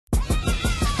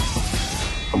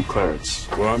I'm Clarence.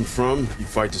 Where I'm from, you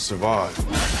fight to survive.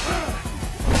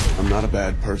 I'm not a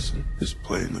bad person, just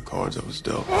playing the cards I was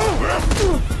dealt.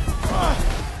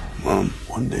 Mom,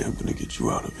 one day I'm gonna get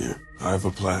you out of here. I have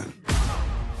a plan.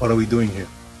 What are we doing here?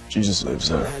 Jesus lives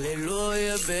there.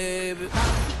 Hallelujah, baby.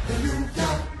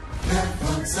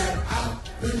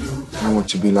 I want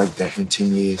to be like that in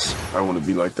 10 years. I want to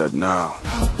be like that now.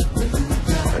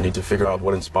 I need to figure out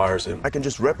what inspires him. I can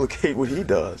just replicate what he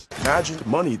does. Imagine the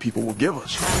money people will give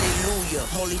us. Hallelujah.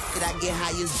 Holy shit, I get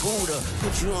high as Buddha.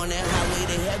 Put you on that highway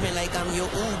to heaven like I'm your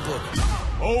Uber.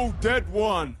 Oh, dead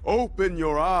one, open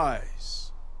your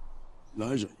eyes.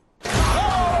 Elijah.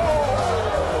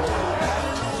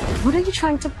 What are you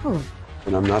trying to prove?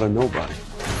 And I'm not a nobody.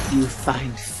 You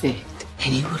find faith,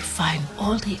 and you will find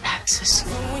all the answers.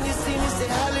 When you see me, say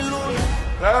hallelujah.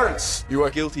 Clarence! You are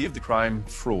guilty of the crime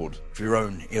fraud for your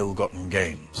own ill-gotten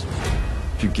gains.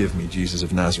 If you give me Jesus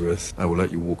of Nazareth, I will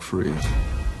let you walk free.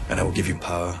 And I will give you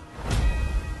power,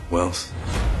 wealth.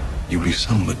 You'll be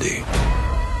somebody.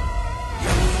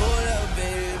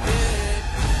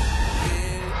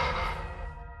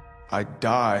 I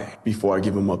die before I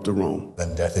give him up to Rome.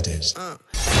 Then death it is. My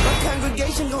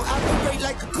congregation gon' operate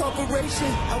like a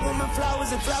corporation. I want my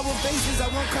flowers and flower vases. I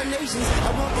want carnations.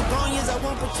 I want begonias. I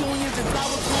want petunias and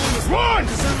flower cones. Run!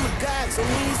 'Cause I'm a God, so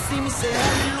when you see me, say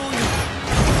hallelujah.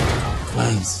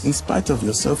 Clarence, in spite of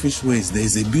your selfish ways, there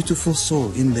is a beautiful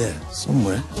soul in there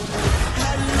somewhere.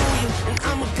 Hallelujah. And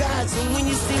I'm a God, so when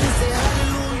you see me, say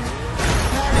hallelujah.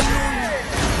 Hallelujah.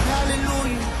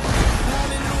 Hallelujah.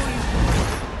 Hallelujah.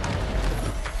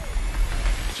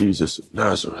 Jesus of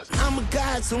Nazareth. I'm a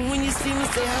God, so when you see me,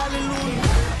 say hallelujah.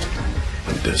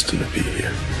 I'm destined to be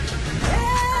here.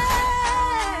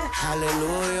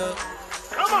 Hallelujah.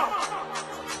 Come on!